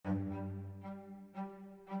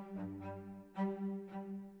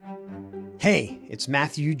Hey, it's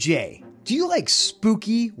Matthew J. Do you like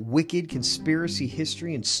spooky, wicked conspiracy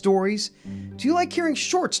history and stories? Do you like hearing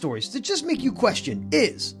short stories that just make you question,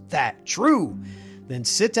 is that true? Then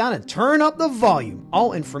sit down and turn up the volume.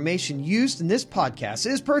 All information used in this podcast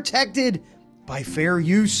is protected by fair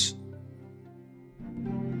use.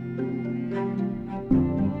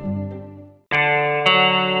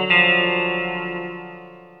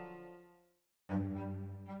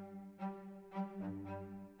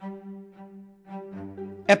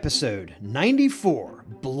 Episode 94,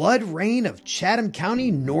 Blood Rain of Chatham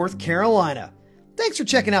County, North Carolina. Thanks for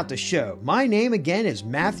checking out the show. My name again is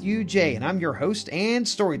Matthew J, and I'm your host and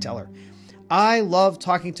storyteller. I love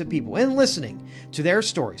talking to people and listening to their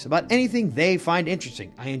stories about anything they find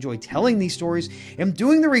interesting. I enjoy telling these stories and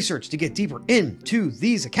doing the research to get deeper into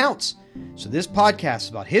these accounts. So this podcast is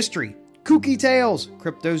about history, kooky tales,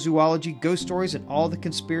 cryptozoology, ghost stories, and all the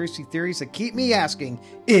conspiracy theories that keep me asking,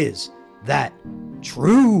 is that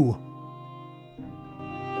true?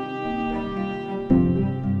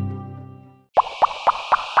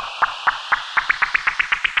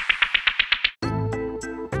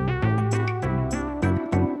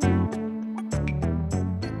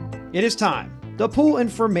 It is time to pull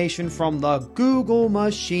information from the Google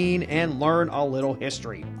machine and learn a little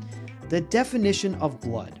history. The definition of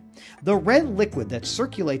blood: the red liquid that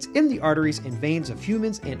circulates in the arteries and veins of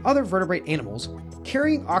humans and other vertebrate animals,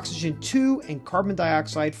 carrying oxygen to and carbon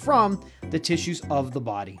dioxide from the tissues of the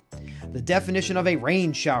body. The definition of a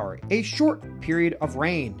rain shower: a short period of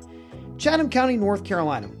rain. Chatham County, North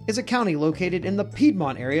Carolina is a county located in the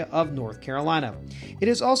Piedmont area of North Carolina. It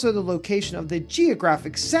is also the location of the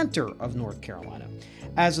geographic center of North Carolina.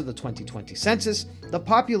 As of the 2020 census, the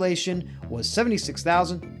population was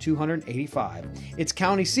 76,285. Its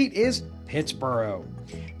county seat is Pittsboro.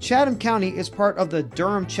 Chatham County is part of the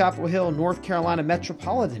Durham-Chapel Hill, North Carolina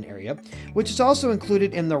metropolitan area, which is also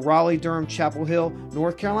included in the Raleigh-Durham-Chapel Hill,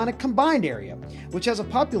 North Carolina combined area, which has a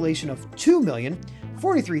population of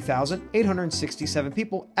 2,043,867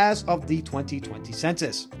 people as of the 2020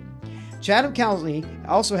 census. Chatham County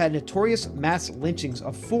also had notorious mass lynchings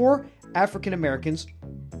of 4 African Americans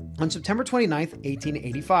on September 29,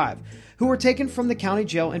 1885, who were taken from the county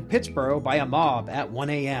jail in Pittsboro by a mob at 1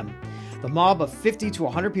 a.m. The mob of 50 to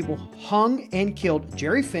 100 people hung and killed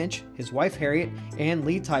Jerry Finch, his wife Harriet, and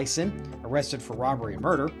Lee Tyson, arrested for robbery and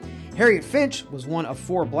murder. Harriet Finch was one of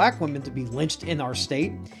 4 black women to be lynched in our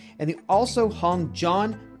state, and they also hung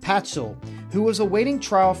John Patchell, who was awaiting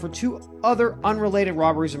trial for 2 other unrelated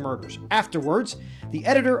robberies and murders. Afterwards, the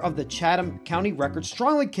editor of the Chatham County Record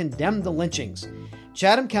strongly condemned the lynchings.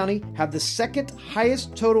 Chatham County had the second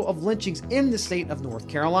highest total of lynchings in the state of North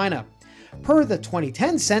Carolina. Per the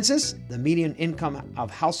 2010 census, the median income of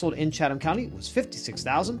household in Chatham County was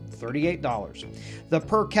 $56,038. The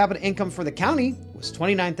per capita income for the county was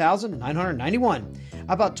 $29,991.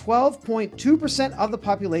 About 12.2% of the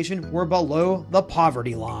population were below the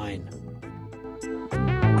poverty line.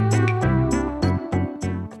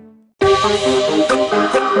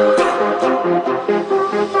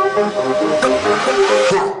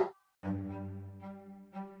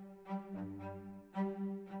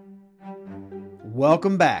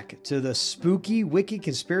 Welcome back to the Spooky Wicked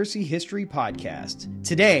Conspiracy History Podcast.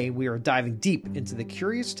 Today, we are diving deep into the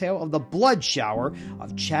curious tale of the blood shower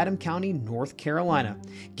of Chatham County, North Carolina.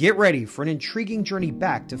 Get ready for an intriguing journey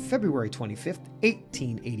back to February 25th,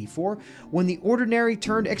 1884, when the ordinary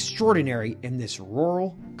turned extraordinary in this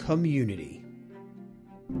rural community.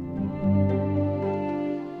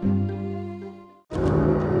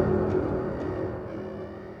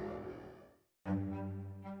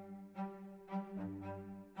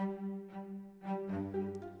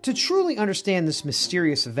 To truly understand this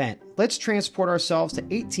mysterious event, let's transport ourselves to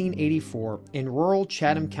 1884 in rural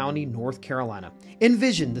Chatham County, North Carolina.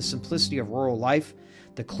 Envision the simplicity of rural life,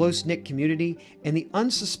 the close-knit community, and the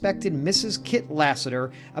unsuspected Mrs. Kit Lassiter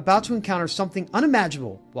about to encounter something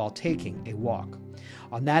unimaginable while taking a walk.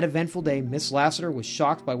 On that eventful day, Miss Lassiter was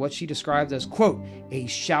shocked by what she described as, quote, a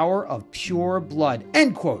shower of pure blood,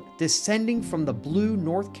 end quote, descending from the blue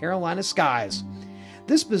North Carolina skies.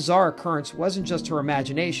 This bizarre occurrence wasn't just her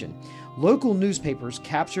imagination. Local newspapers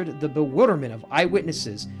captured the bewilderment of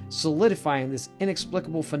eyewitnesses, solidifying this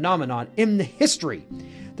inexplicable phenomenon in the history.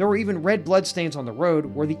 There were even red bloodstains on the road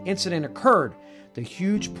where the incident occurred. The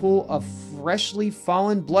huge pool of freshly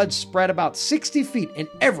fallen blood spread about 60 feet in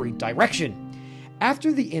every direction.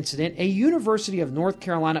 After the incident, a University of North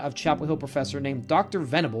Carolina of Chapel Hill professor named Dr.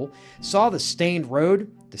 Venable saw the stained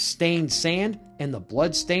road, the stained sand, and the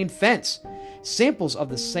blood-stained fence. Samples of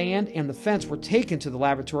the sand and the fence were taken to the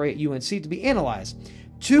laboratory at UNC to be analyzed.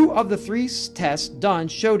 2 of the 3 tests done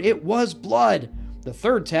showed it was blood. The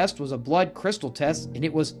 3rd test was a blood crystal test, and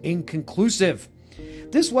it was inconclusive.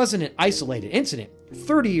 This wasn't an isolated incident.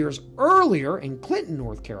 30 years earlier in Clinton,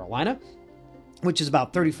 North Carolina, which is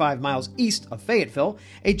about 35 miles east of Fayetteville,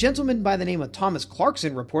 a gentleman by the name of Thomas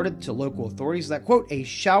Clarkson reported to local authorities that, quote, a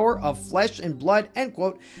shower of flesh and blood, end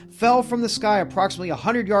quote, fell from the sky approximately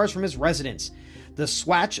 100 yards from his residence. The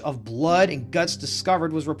swatch of blood and guts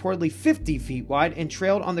discovered was reportedly 50 feet wide and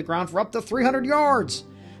trailed on the ground for up to 300 yards.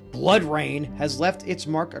 Blood rain has left its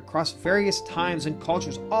mark across various times and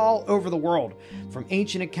cultures all over the world, from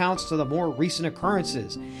ancient accounts to the more recent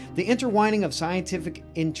occurrences. The intertwining of scientific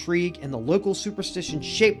intrigue and the local superstition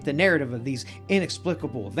shaped the narrative of these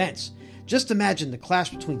inexplicable events. Just imagine the clash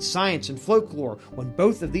between science and folklore when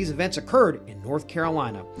both of these events occurred in North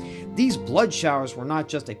Carolina. These blood showers were not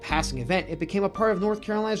just a passing event, it became a part of North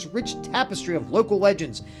Carolina's rich tapestry of local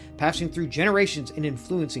legends, passing through generations and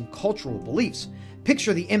influencing cultural beliefs.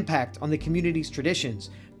 Picture the impact on the community's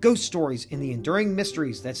traditions, ghost stories, and the enduring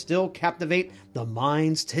mysteries that still captivate the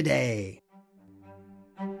minds today.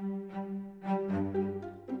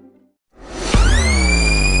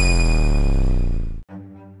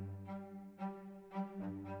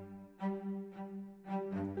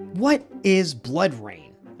 What is blood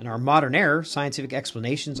rain? In our modern era, scientific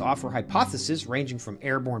explanations offer hypotheses ranging from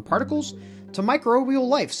airborne particles to microbial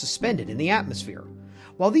life suspended in the atmosphere.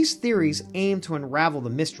 While these theories aim to unravel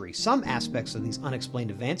the mystery, some aspects of these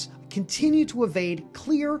unexplained events continue to evade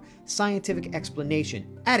clear scientific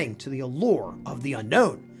explanation, adding to the allure of the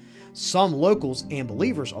unknown. Some locals and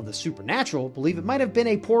believers of the supernatural believe it might have been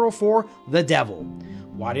a portal for the devil.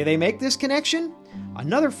 Why do they make this connection?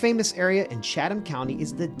 Another famous area in Chatham County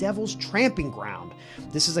is the Devil's Tramping Ground.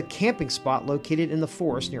 This is a camping spot located in the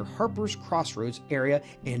forest near Harper's Crossroads area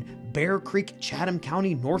in Bear Creek, Chatham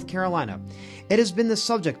County, North Carolina. It has been the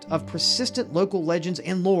subject of persistent local legends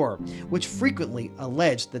and lore, which frequently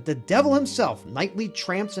allege that the devil himself nightly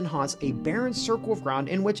tramps and haunts a barren circle of ground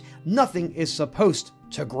in which nothing is supposed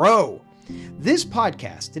to grow. This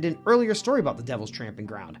podcast did an earlier story about the Devil's Tramping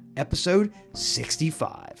Ground, episode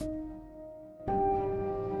 65.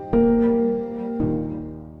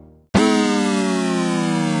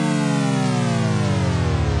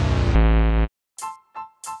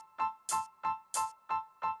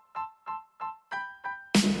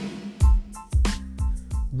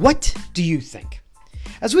 What do you think?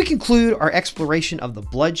 As we conclude our exploration of the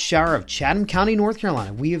blood shower of Chatham County, North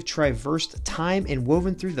Carolina, we have traversed time and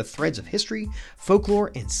woven through the threads of history,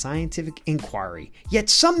 folklore, and scientific inquiry. Yet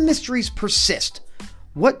some mysteries persist.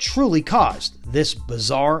 What truly caused this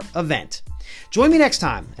bizarre event? Join me next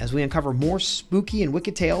time as we uncover more spooky and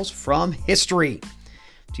wicked tales from history.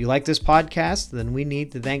 Do you like this podcast? Then we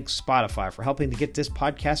need to thank Spotify for helping to get this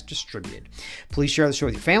podcast distributed. Please share the show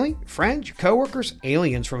with your family, friends, your coworkers,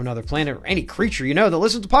 aliens from another planet, or any creature you know that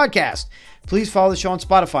listens to podcasts. Please follow the show on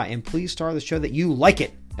Spotify, and please star the show that you like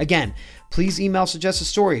it. Again, please email suggested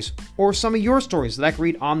stories or some of your stories that I can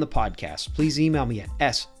read on the podcast. Please email me at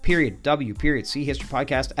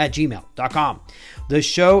s.w.chihistorypodcast@gmail.com. The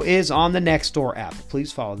show is on the Nextdoor app.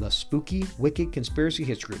 Please follow the Spooky Wicked Conspiracy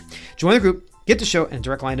History Group. Join the group, get the show, and a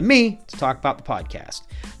direct line to me to talk about the podcast.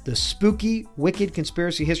 The Spooky Wicked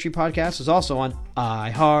Conspiracy History Podcast is also on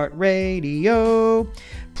iHeartRadio.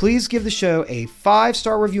 Please give the show a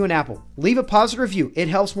 5-star review on Apple. Leave a positive review. It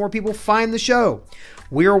helps more people find the show.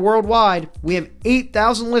 We are worldwide. We have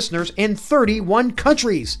 8,000 listeners in 31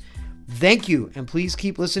 countries. Thank you, and please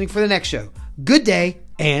keep listening for the next show. Good day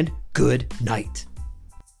and good night.